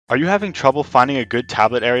Are you having trouble finding a good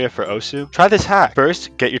tablet area for Osu? Try this hack.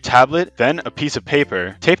 First, get your tablet, then a piece of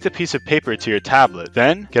paper. Tape the piece of paper to your tablet.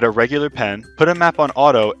 Then, get a regular pen, put a map on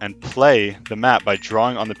auto, and play the map by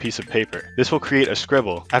drawing on the piece of paper. This will create a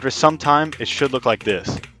scribble. After some time, it should look like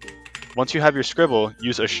this. Once you have your scribble,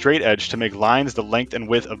 use a straight edge to make lines the length and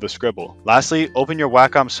width of the scribble. Lastly, open your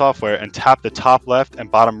Wacom software and tap the top left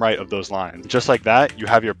and bottom right of those lines. Just like that, you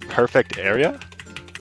have your perfect area.